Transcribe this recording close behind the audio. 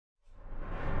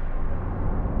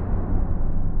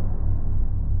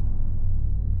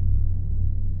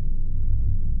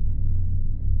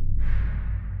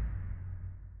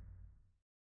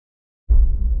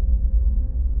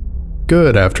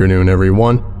Good afternoon,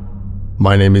 everyone.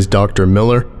 My name is Dr.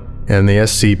 Miller, and the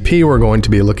SCP we're going to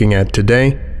be looking at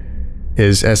today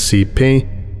is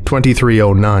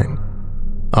SCP-2309.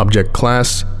 Object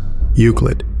Class: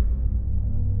 Euclid.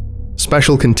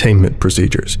 Special Containment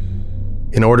Procedures.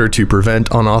 In order to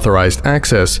prevent unauthorized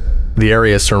access, the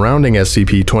area surrounding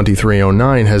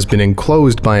SCP-2309 has been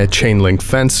enclosed by a chain-link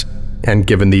fence and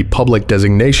given the public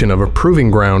designation of a proving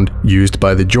ground used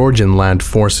by the Georgian Land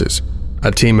Forces. A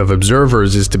team of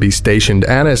observers is to be stationed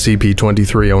at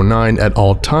SCP-2309 at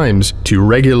all times to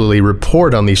regularly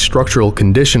report on the structural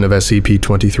condition of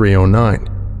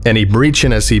SCP-2309. Any breach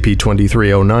in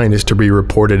SCP-2309 is to be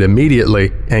reported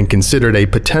immediately and considered a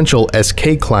potential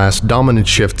SK-class dominant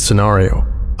shift scenario.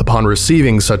 Upon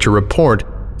receiving such a report,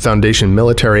 Foundation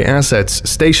military assets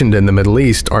stationed in the Middle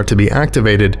East are to be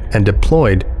activated and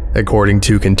deployed according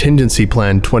to Contingency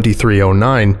Plan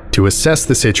 2309 to assess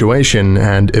the situation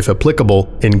and, if applicable,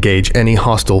 engage any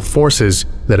hostile forces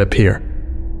that appear.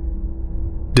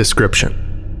 Description: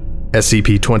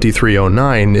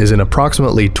 SCP-2309 is an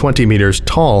approximately 20 meters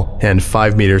tall and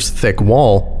 5 meters thick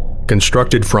wall,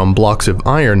 constructed from blocks of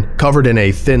iron covered in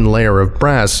a thin layer of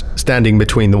brass standing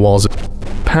between the walls of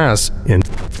Pass in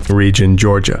region,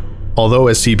 Georgia. Although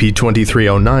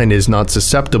SCP-2309 is not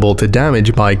susceptible to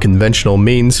damage by conventional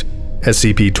means,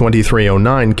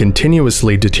 SCP-2309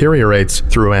 continuously deteriorates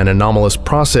through an anomalous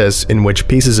process in which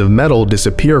pieces of metal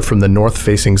disappear from the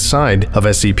north-facing side of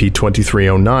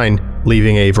SCP-2309,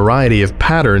 leaving a variety of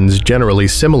patterns generally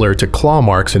similar to claw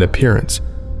marks in appearance.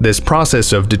 This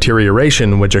process of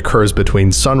deterioration, which occurs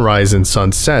between sunrise and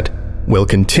sunset, will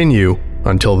continue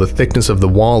until the thickness of the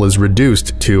wall is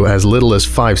reduced to as little as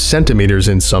 5 centimeters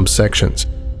in some sections.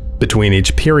 Between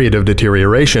each period of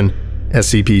deterioration,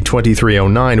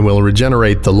 SCP-2309 will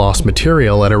regenerate the lost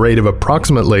material at a rate of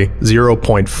approximately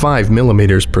 0.5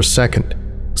 millimeters per second,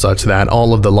 such that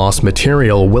all of the lost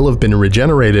material will have been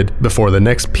regenerated before the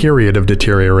next period of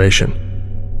deterioration.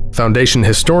 Foundation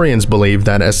historians believe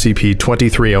that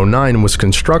SCP-2309 was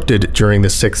constructed during the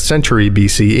 6th century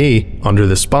BCE under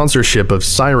the sponsorship of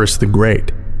Cyrus the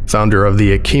Great, founder of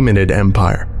the Achaemenid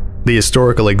Empire. The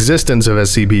historical existence of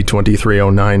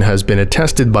SCP-2309 has been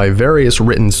attested by various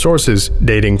written sources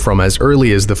dating from as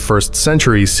early as the 1st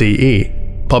century CE.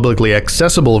 Publicly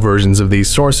accessible versions of these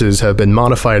sources have been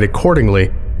modified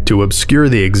accordingly to obscure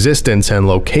the existence and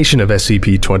location of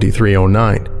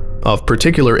SCP-2309. Of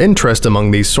particular interest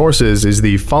among these sources is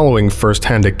the following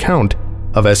first-hand account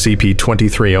of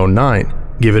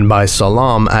SCP-2309, given by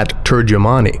Salam at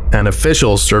Turjumani, an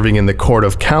official serving in the court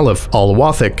of Caliph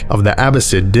al-Wathiq of the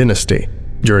Abbasid dynasty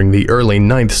during the early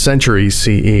 9th century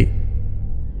CE.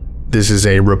 This is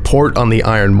a report on the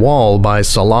Iron Wall by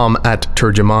Salam at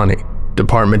Turjumani,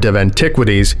 Department of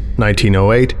Antiquities,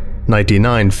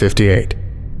 1908-9958.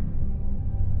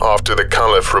 After the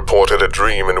Caliph reported a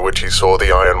dream in which he saw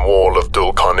the Iron Wall of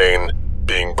Dhul-Qarnayn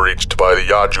being breached by the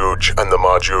Yajuj and the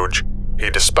Majuj, he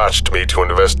dispatched me to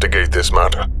investigate this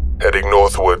matter. Heading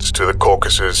northwards to the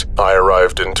Caucasus, I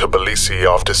arrived in Tbilisi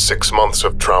after 6 months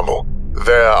of travel.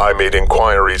 There I made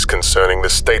inquiries concerning the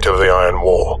state of the Iron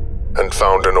Wall, and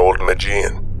found an old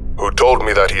Magian, who told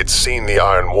me that he had seen the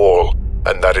Iron Wall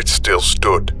and that it still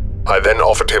stood. I then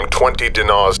offered him 20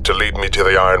 dinars to lead me to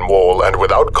the Iron Wall, and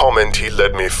without comment he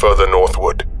led me further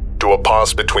northward, to a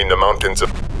pass between the mountains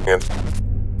of and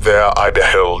there I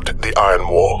beheld the Iron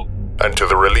Wall, and to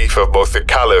the relief of both the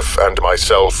Caliph and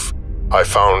myself, I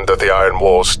found that the Iron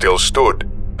Wall still stood,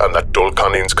 and that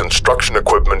Dhul-Qarnayn's construction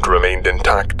equipment remained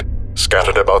intact,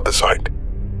 scattered about the site.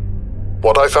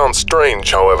 What I found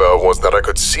strange, however, was that I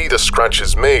could see the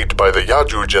scratches made by the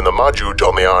Yajuj and the Majuj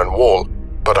on the Iron Wall,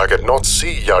 but I could not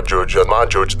see Yajuj and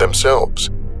Majuj themselves.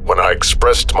 When I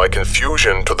expressed my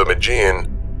confusion to the Magian,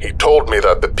 he told me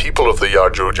that the people of the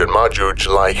Yajuj and Majuj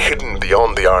lie hidden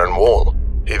beyond the Iron Wall.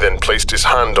 He then placed his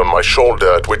hand on my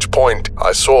shoulder, at which point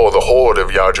I saw the horde of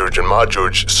Yajuj and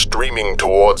Majuj streaming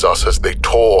towards us as they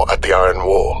tore at the Iron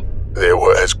Wall. They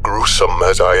were as gruesome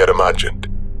as I had imagined,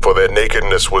 for their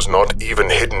nakedness was not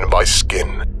even hidden by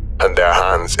skin, and their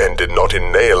hands ended not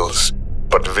in nails,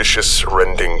 but vicious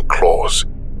rending claws.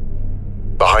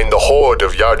 Behind the horde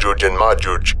of Yajuj and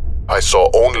Majuj, I saw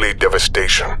only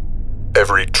devastation.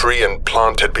 Every tree and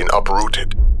plant had been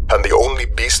uprooted, and the only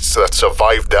beasts that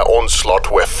survived their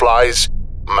onslaught were flies,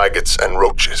 maggots, and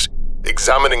roaches.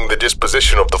 Examining the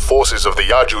disposition of the forces of the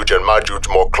Yajuj and Majuj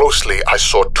more closely, I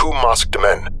saw 2 masked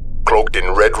men, cloaked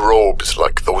in red robes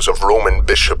like those of Roman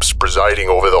bishops presiding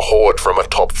over the horde from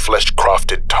atop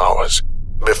flesh-crafted towers.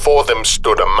 Before them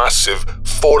stood a massive,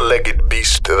 4-legged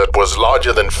beast that was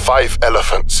larger than 5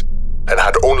 elephants, and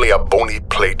had only a bony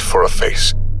plate for a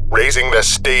face. Raising their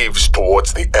staves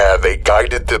towards the air, they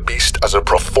guided the beast as a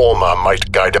performer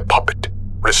might guide a puppet.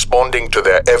 Responding to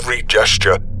their every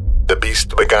gesture, the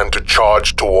beast began to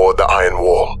charge toward the iron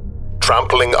wall,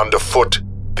 trampling underfoot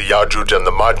the Yajuj and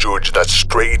the Majuj that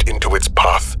strayed into its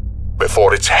path,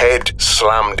 before its head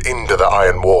slammed into the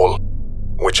iron wall,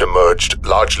 which emerged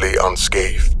largely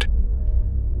unscathed.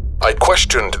 I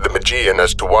questioned the Magian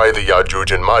as to why the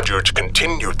Yajuj and Majuj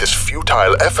continued this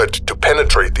futile effort to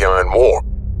penetrate the iron wall,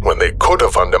 when they could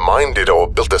have undermined it or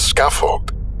built a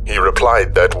scaffold. He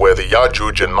replied that where the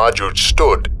Yajuj and Majuj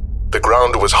stood, the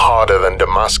ground was harder than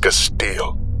Damascus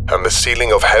steel, and the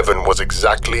ceiling of heaven was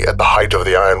exactly at the height of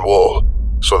the iron wall,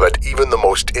 so that even the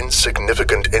most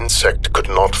insignificant insect could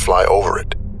not fly over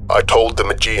it. I told the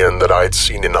Magian that I had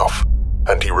seen enough,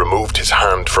 and he removed his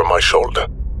hand from my shoulder.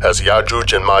 As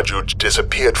Yajuj and Majuj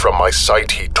disappeared from my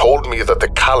sight, he told me that the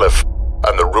Caliph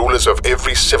and the rulers of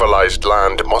every civilized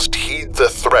land must heed the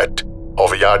threat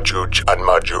of Yajuj and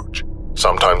Majuj.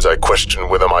 Sometimes I question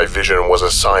whether my vision was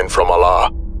a sign from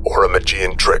Allah or a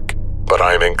Magian trick, but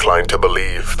I am inclined to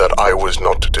believe that I was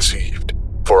not deceived.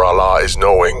 For Allah is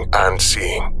knowing and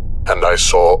seeing, and I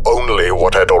saw only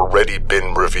what had already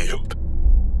been revealed.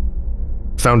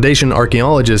 Foundation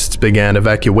archaeologists began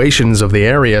evacuations of the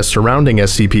area surrounding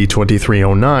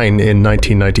SCP-2309 in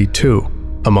 1992.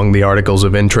 Among the articles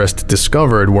of interest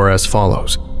discovered were as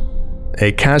follows: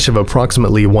 a cache of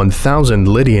approximately 1,000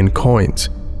 Lydian coins,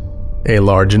 a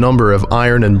large number of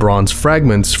iron and bronze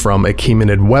fragments from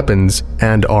Achaemenid weapons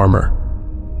and armor,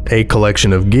 a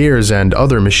collection of gears and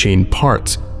other machine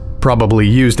parts, probably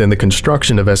used in the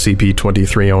construction of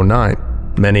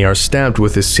SCP-2309. Many are stamped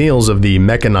with the seals of the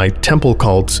Mechanite temple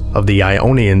cults of the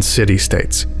Ionian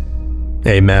city-states.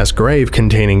 A mass grave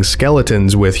containing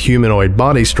skeletons with humanoid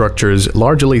body structures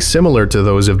largely similar to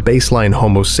those of baseline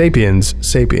Homo sapiens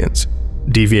sapiens,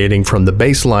 deviating from the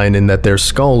baseline in that their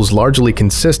skulls largely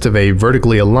consist of a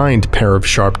vertically aligned pair of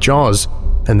sharp jaws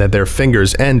and that their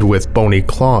fingers end with bony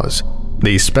claws.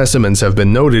 These specimens have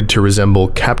been noted to resemble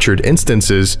captured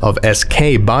instances of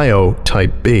SK Bio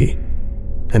Type B.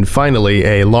 And finally,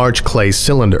 a large clay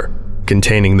cylinder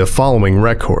containing the following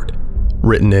record,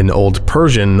 written in Old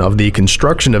Persian, of the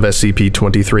construction of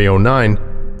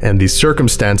SCP-2309 and the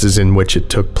circumstances in which it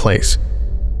took place.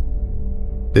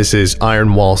 This is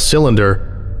Iron Wall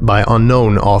Cylinder by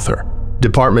unknown author.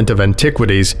 Department of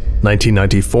Antiquities,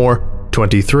 1994,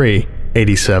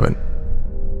 2387.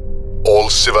 All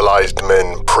civilized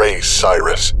men praise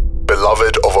Cyrus,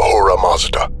 beloved of Ahura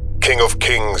Mazda, King of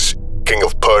Kings, King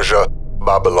of Persia,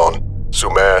 Babylon,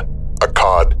 Sumer,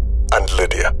 Akkad, and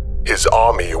Lydia. His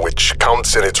army, which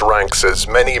counts in its ranks as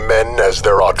many men as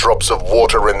there are drops of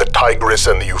water in the Tigris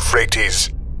and the Euphrates,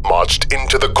 marched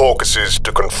into the Caucasus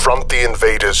to confront the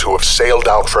invaders who have sailed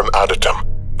out from Adatum,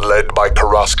 led by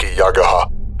Karaski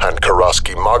Yagaha and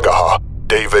Karaski Magaha,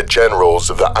 David generals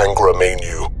of the Angra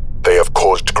Mainyu. They have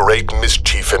caused great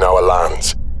mischief in our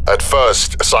lands. At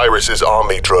first, Cyrus's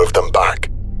army drove them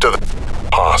back to the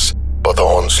pass, but the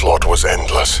onslaught was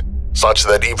endless, such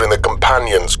that even the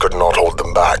companions could not hold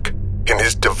them back. In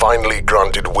his divinely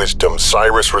granted wisdom,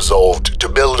 Cyrus resolved to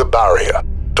build a barrier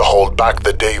to hold back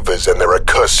the Devas and their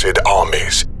accursed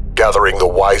armies. Gathering the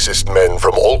wisest men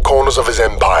from all corners of his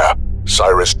empire,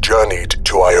 Cyrus journeyed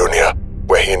to Ionia,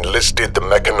 where he enlisted the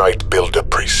Mechanite builder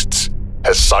priests.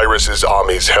 As Cyrus's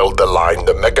armies held the line,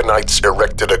 the Mechanites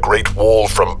erected a great wall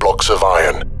from blocks of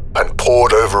iron and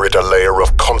poured over it a layer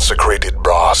of consecrated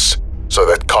brass, so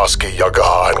that Karski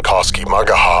Yagaha and Karski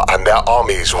Magaha and their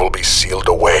armies will be sealed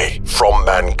away from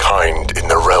mankind in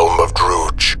the realm of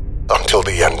Druj until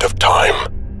the end of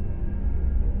time.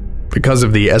 Because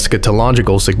of the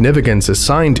eschatological significance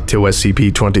assigned to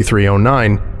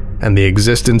SCP-2309 and the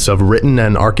existence of written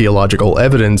and archaeological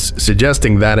evidence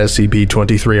suggesting that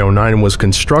SCP-2309 was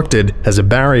constructed as a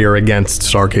barrier against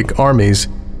Sarkic armies,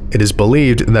 it is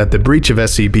believed that the breach of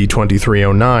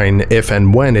SCP-2309, if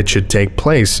and when it should take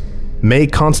place, may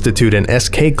constitute an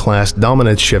SK-class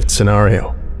dominant shift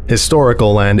scenario.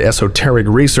 Historical and esoteric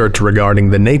research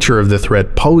regarding the nature of the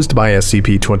threat posed by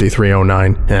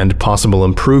SCP-2309 and possible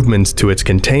improvements to its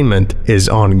containment is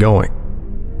ongoing.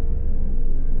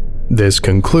 This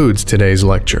concludes today's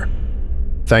lecture.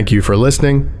 Thank you for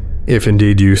listening, if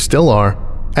indeed you still are,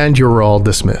 and you're all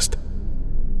dismissed.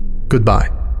 Goodbye.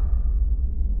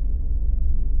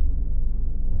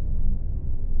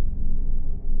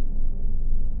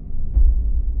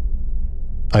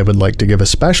 I would like to give a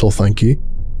special thank you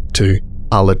to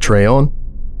Alatreon,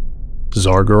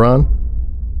 Zargaran,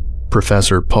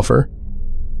 Professor Puffer,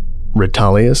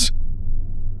 Ritalius,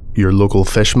 Your Local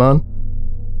Fishman,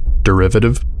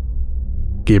 Derivative,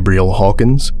 Gabriel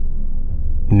Hawkins,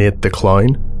 Nate the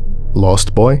Clown,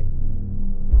 Lost Boy,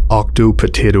 Octo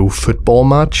Potato Football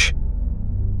Match,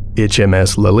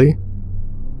 HMS Lily,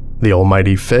 The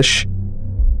Almighty Fish,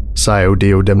 Sio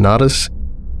Deo Dimnatus,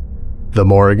 The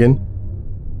Morrigan,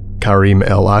 Karim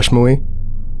El Ashmoui,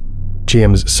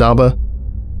 James Saba,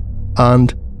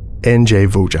 and NJ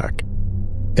Vojak.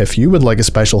 If you would like a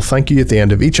special thank you at the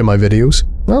end of each of my videos,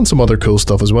 and some other cool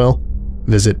stuff as well,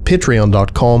 visit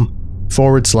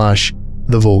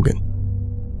patreon.com/TheVolgun.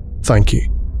 Thank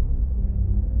you.